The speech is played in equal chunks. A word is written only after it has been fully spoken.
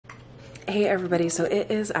Hey everybody, so it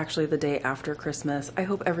is actually the day after Christmas. I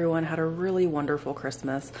hope everyone had a really wonderful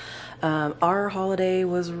Christmas. Our holiday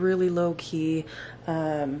was really low-key.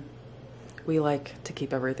 We like to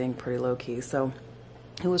keep everything pretty low-key, so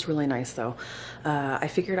it was really nice though. I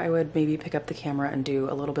figured I would maybe pick up the camera and do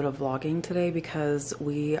a little bit of vlogging today because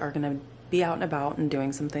we are gonna be out and about and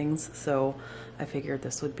doing some things, so I figured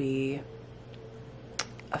this would be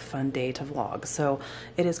a fun day to vlog. So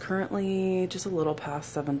it is currently just a little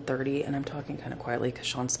past 7:30 and I'm talking kind of quietly because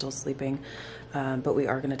Sean's still sleeping, but we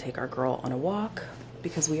are going to take our girl on a walk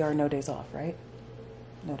because we are no days off, right?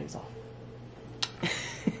 No days off.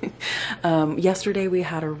 Yesterday we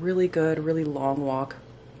had a really good, really long walk,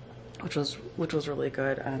 which was really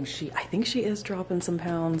good. I think she is dropping some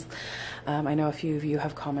pounds. I know a few of you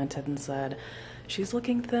have commented and said she's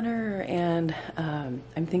looking thinner, and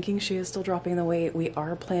I'm thinking she is still dropping the weight. We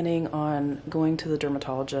are planning on going to the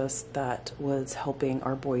dermatologist that was helping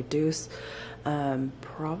our boy Deuce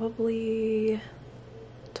probably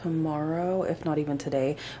tomorrow, if not even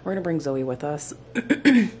today. We're gonna bring Zoe with us.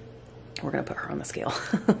 We're gonna put her on the scale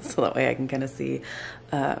so that way I can kind of see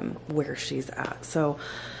where she's at. So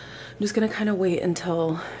I'm just gonna kind of wait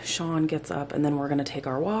until Sean gets up, and then we're gonna take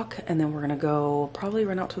our walk, and then we're gonna go probably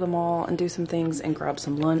run out to the mall and do some things and grab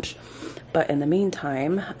some lunch. But in the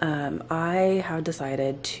meantime, I have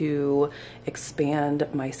decided to expand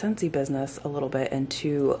my Scentsy business a little bit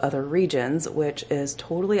into other regions, which is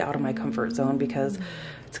totally out of my comfort zone because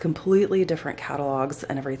it's completely different catalogs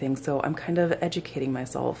and everything. So I'm kind of educating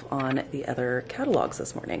myself on the other catalogs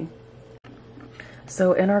this morning.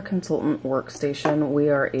 So in our consultant workstation, we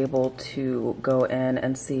are able to go in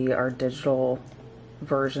and see our digital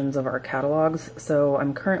versions of our catalogs. So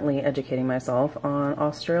I'm currently educating myself on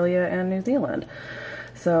Australia and New Zealand.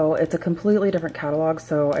 So it's a completely different catalog,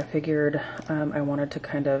 so I figured I wanted to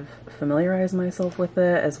kind of familiarize myself with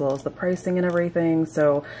it as well as the pricing and everything.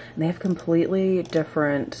 So they have completely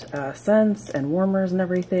different scents and warmers and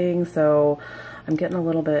everything. So I'm getting a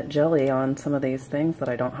little bit jelly on some of these things that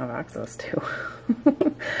I don't have access to.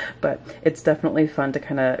 But it's definitely fun to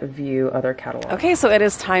kind of view other catalogs. Okay, so it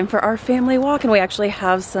is time for our family walk, and we actually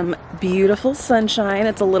have some beautiful sunshine.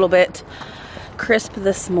 It's a little bit crisp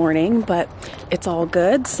this morning, but it's all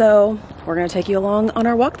good. So we're gonna take you along on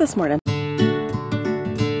our walk this morning.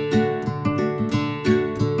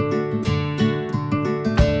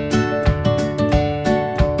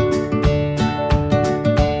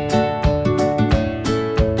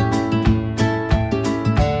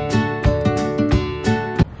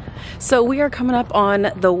 So we are coming up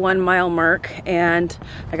on the 1 mile mark, and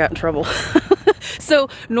I got in trouble. So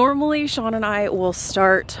normally Sean and I will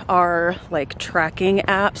start our like tracking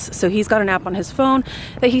apps. So he's got an app on his phone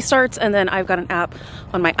that he starts, and then I've got an app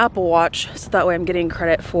on my Apple Watch, so that way I'm getting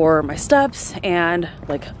credit for my steps and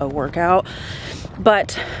like a workout.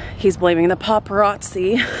 But he's blaming the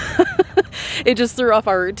paparazzi. It just threw off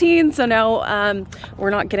our routine, so now we're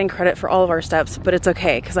not getting credit for all of our steps, but it's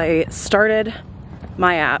okay because I started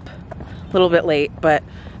my app a little bit late, but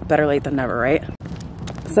better late than never, right?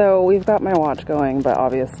 So we've got my watch going, but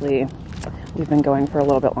obviously we've been going for a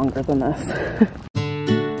little bit longer than this.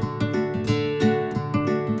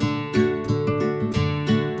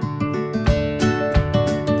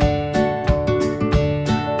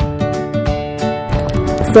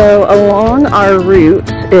 So along our route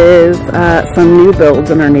is some new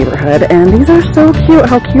builds in our neighborhood, and these are so cute.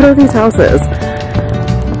 How cute are these houses?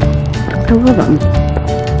 I love them.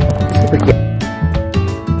 Super cute.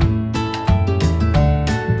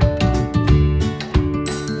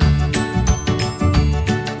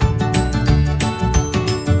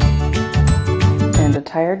 And a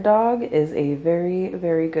tired dog is a very,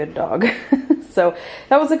 very good dog. So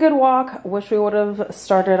that was a good walk. Wish we would have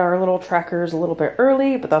started our little trackers a little bit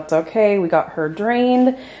early, but that's okay. We got her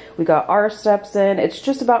drained. We got our steps in. It's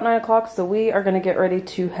just about 9 o'clock, so we are gonna get ready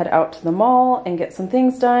to head out to the mall and get some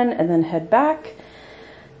things done and then head back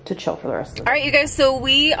to chill for the rest of the day. All right, you guys, so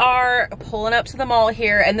we are pulling up to the mall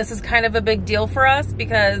here, and this is kind of a big deal for us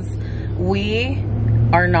because we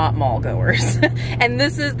are not mall goers. And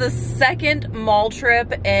this is the second mall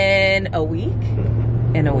trip in a week.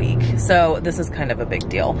 So this is kind of a big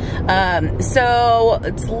deal. So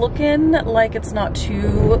it's looking like it's not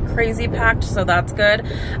too crazy packed, so that's good.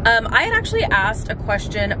 I had actually asked a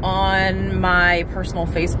question on my personal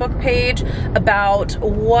Facebook page about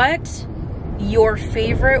what your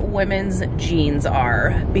favorite women's jeans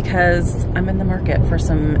are, because I'm in the market for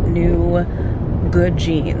some new good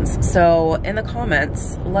jeans. So in the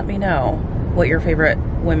comments, let me know what your favorite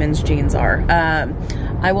women's jeans are.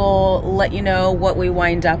 I will let you know what we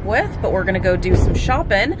wind up with, but we're gonna go do some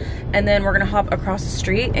shopping and then we're gonna hop across the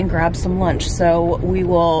street and grab some lunch. So we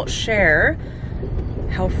will share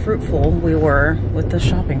how fruitful we were with the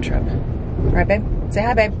shopping trip. All right, babe? Say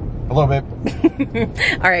hi, babe. Hello, babe.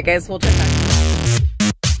 All right, guys, we'll check back.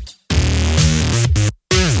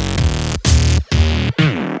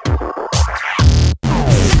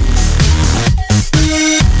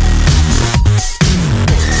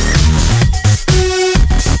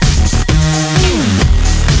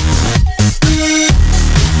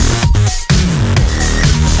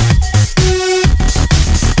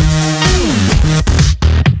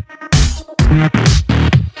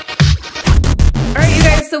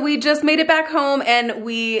 We just made it back home and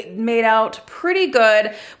we made out pretty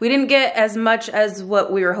good. We didn't get as much as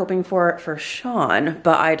what we were hoping for Sean,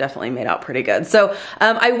 but I definitely made out pretty good. So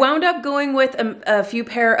I wound up going with a few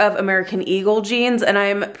pair of American Eagle jeans and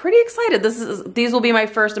I'm pretty excited. These will be my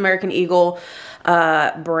first American Eagle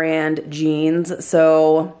brand jeans.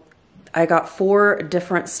 So I got 4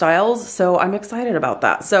 different styles, so I'm excited about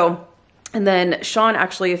that. So, and then Sean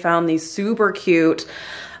actually found these super cute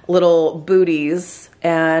little booties,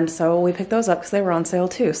 and so we picked those up because they were on sale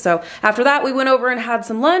too. So after that, we went over and had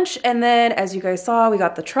some lunch, and then as you guys saw, we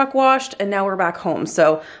got the truck washed, and now we're back home.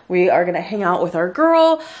 So we are gonna hang out with our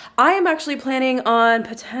girl. I am actually planning on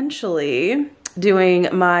potentially doing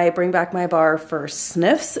my Bring Back My Bar for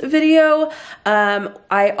Sniffs video.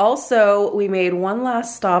 We made one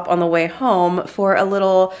last stop on the way home for a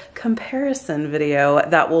little comparison video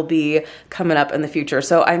that will be coming up in the future.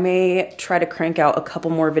 So I may try to crank out a couple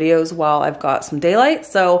more videos while I've got some daylight.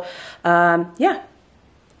 So yeah.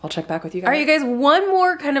 I'll check back with you guys. All right, you guys, one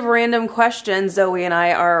more kind of random question Zoe and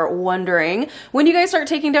I are wondering. When do you guys start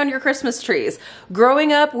taking down your Christmas trees?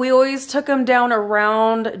 Growing up, we always took them down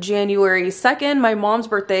around January 2nd. My mom's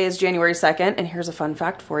birthday is January 2nd, and here's a fun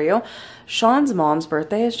fact for you. Sean's mom's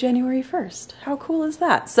birthday is January 1st. How cool is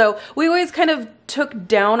that? So we always kind of took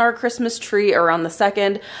down our Christmas tree around the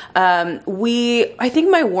 2nd. I think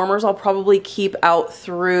my warmers I'll probably keep out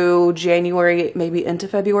through January, maybe into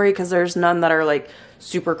February, because there's none that are like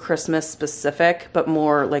super Christmas specific, but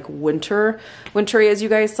more like wintry as you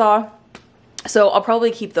guys saw. So I'll probably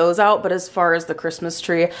keep those out, but as far as the Christmas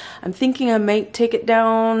tree, I'm thinking I might take it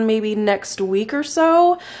down maybe next week or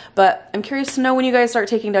so, but I'm curious to know when you guys start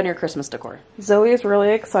taking down your Christmas decor. Zoe is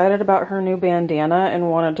really excited about her new bandana and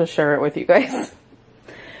wanted to share it with you guys.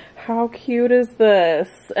 How cute is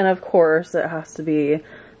this? And of course it has to be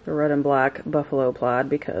the red and black buffalo plaid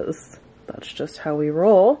because that's just how we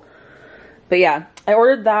roll. But yeah, I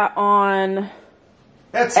ordered that on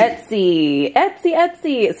Etsy.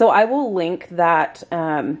 So I will link that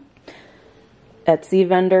Etsy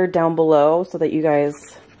vendor down below so that you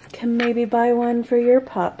guys can maybe buy one for your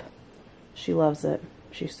pup. She loves it.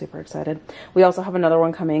 She's super excited. We also have another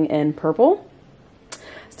one coming in purple.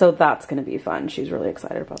 So that's going to be fun. She's really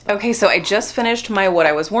excited about that. Okay, so I just finished my what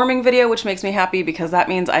I was warming video, which makes me happy because that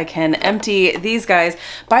means I can empty these guys.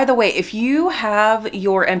 By the way, if you have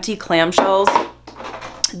your empty clamshells,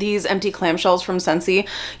 these empty clamshells from Scentsy,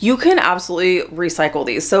 you can absolutely recycle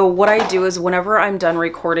these. So what I do is whenever I'm done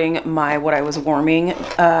recording my what I was warming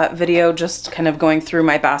video, just kind of going through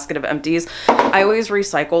my basket of empties, I always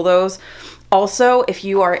recycle those. Also, if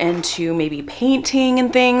you are into maybe painting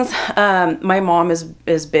and things, my mom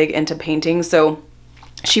is big into painting, so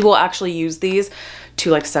she will actually use these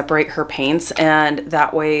to like separate her paints, and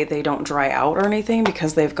that way they don't dry out or anything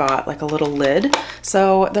because they've got like a little lid.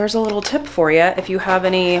 So there's a little tip for you if you have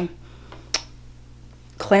any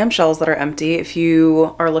clamshells that are empty. If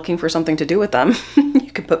you are looking for something to do with them,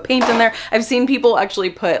 you can put paint in there. I've seen people actually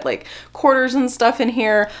put like quarters and stuff in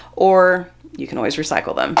here, or you can always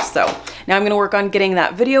recycle them. So now I'm gonna work on getting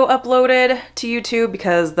that video uploaded to YouTube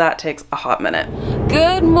because that takes a hot minute.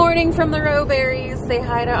 Good morning from the Rowberries. Say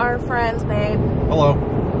hi to our friends, babe. Hello.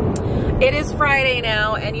 It is Friday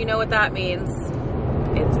now, and you know what that means.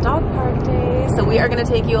 It's dog park day. So we are gonna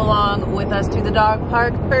take you along with us to the dog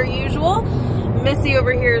park per usual. Missy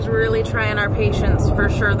over here is really trying our patience for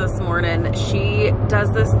sure this morning. She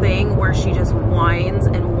does this thing where she just whines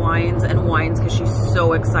and whines and whines because she's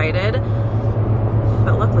so excited.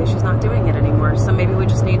 But luckily she's not doing it anymore, so maybe we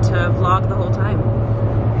just need to vlog the whole time.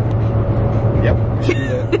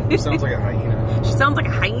 Yep, she sounds like a hyena. She sounds like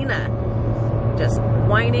a hyena. Just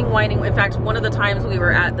whining, whining. In fact, one of the times we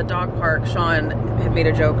were at the dog park, Sean had made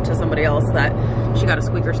a joke to somebody else that she got a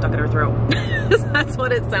squeaker stuck in her throat. That's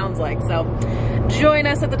what it sounds like. So join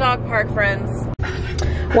us at the dog park, friends.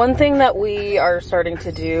 One thing that we are starting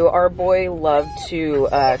to do, our boy loved to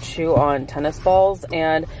chew on tennis balls,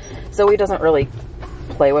 and Zoe doesn't really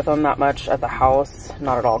play with them that much at the house.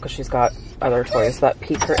 Not at all, because she's got other toys that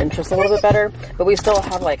pique her interest a little bit better. But we still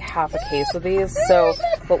have like half a case of these. So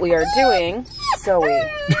what we are doing, Zoe.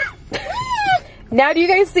 Now do you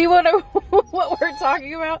guys see what we're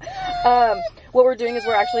talking about? What we're doing is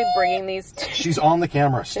we're actually bringing these. She's on the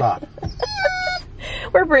camera. Stop.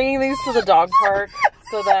 We're bringing these to the dog park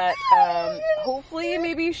so that hopefully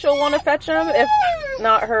maybe she'll want to fetch them. If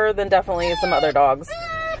not her, then definitely some other dogs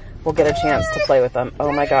will get a chance to play with them.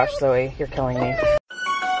 Oh my gosh, Zoe, you're killing me.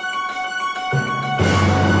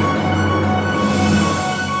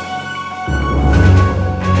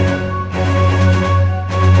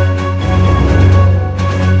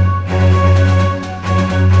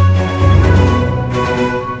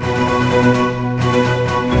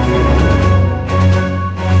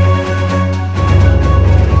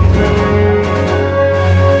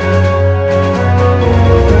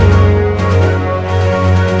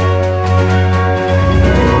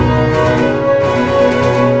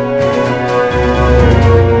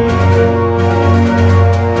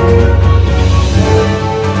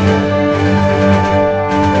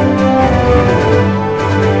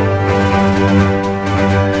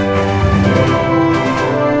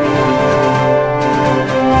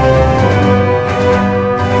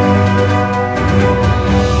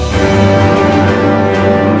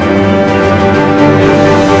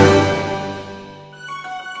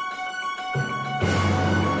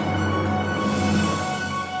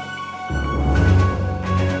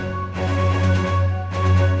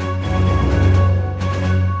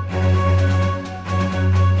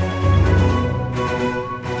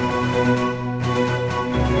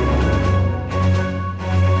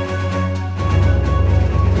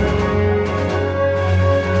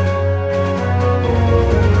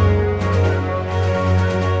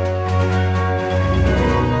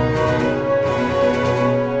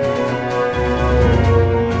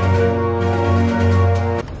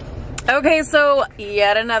 Okay, so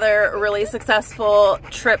yet another really successful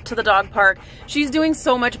trip to the dog park. She's doing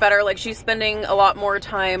so much better. Like, she's spending a lot more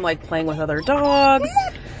time like playing with other dogs.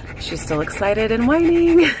 She's still excited and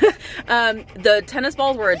whining. The tennis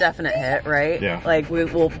balls were a definite hit, right? Yeah. Like, we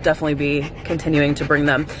will definitely be continuing to bring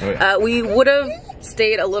them. Oh, yeah. We would have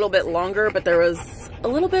stayed a little bit longer, but there was a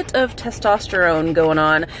little bit of testosterone going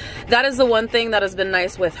on. That is the one thing that has been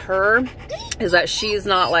nice with her, is that she's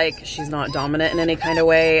not dominant in any kind of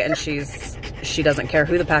way, and she doesn't care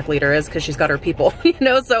who the pack leader is because she's got her people, you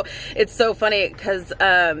know? So it's so funny because,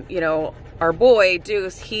 you know, our boy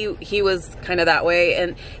Deuce, he was kind of that way,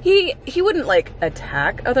 and he wouldn't like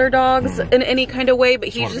attack other dogs in any kind of way, but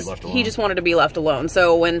he just wanted to be left alone.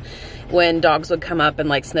 So when dogs would come up and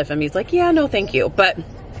like sniff him, he's like, yeah, no thank you. But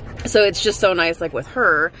so it's just so nice, like with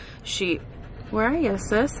her, where are you,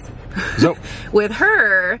 sis? So with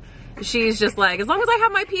her, she's just like, as long as I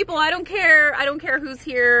have my people, I don't care who's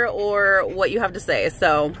here or what you have to say.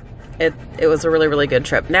 So it was a really, really good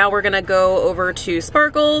trip. Now we're gonna go over to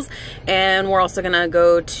Sparkles, and we're also gonna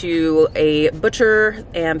go to a butcher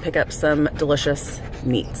and pick up some delicious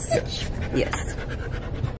meats. Yes.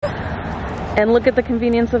 And look at the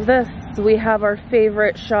convenience of this. We have our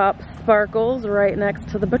favorite shop, Sparkles, right next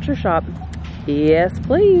to the butcher shop. Yes,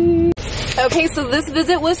 please. Okay, so this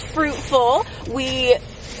visit was fruitful. We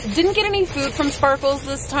didn't get any food from Sparkles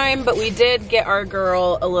this time, but we did get our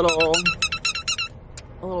girl a little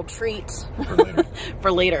treat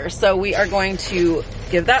for later. So we are going to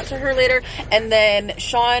give that to her later. And then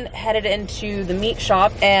Sean headed into the meat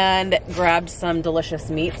shop and grabbed some delicious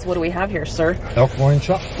meats. What do we have here, sir? elk loin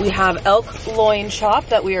chop. We have elk loin chop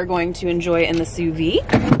that we are going to enjoy in the sous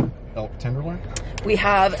vide. Elk tenderloin. We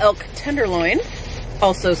have elk tenderloin,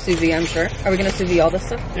 also sous vide, I'm sure. Are we going to sous vide all this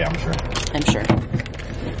stuff? Yeah, I'm sure. I'm sure.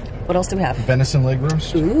 What else do we have? Venison leg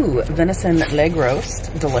roast. Ooh, venison leg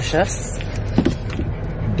roast. Delicious.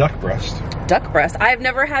 Duck breast. Duck breast. I've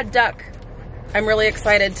never had duck. I'm really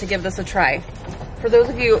excited to give this a try. For those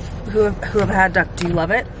of you who have had duck, do you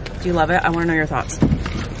love it? Do you love it? I want to know your thoughts.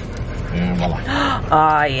 Yeah, voila.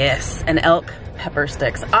 Ah, yes. And elk pepper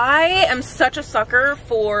sticks. I am such a sucker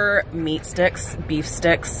for meat sticks,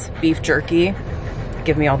 beef jerky.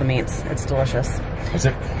 Give me all the meats. It's delicious. That's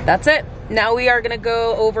it. That's it. Now we are gonna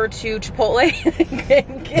go over to Chipotle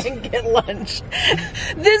and get lunch.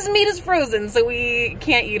 This meat is frozen, so we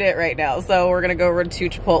can't eat it right now. So we're gonna go over to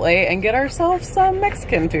Chipotle and get ourselves some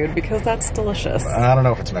Mexican food because that's delicious. I don't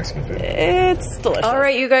know if it's Mexican food. It's delicious. All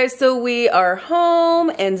right, you guys, so we are home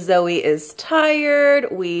and Zoe is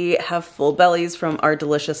tired. We have full bellies from our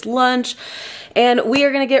delicious lunch. And we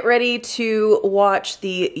are gonna get ready to watch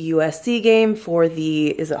the USC game for the,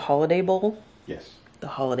 is it Holiday Bowl? Yes. the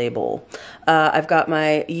Holiday Bowl. I've got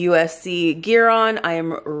my USC gear on. I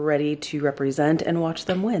am ready to represent and watch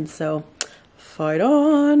them win. So fight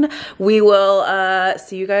on. We will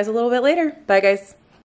see you guys a little bit later. Bye guys.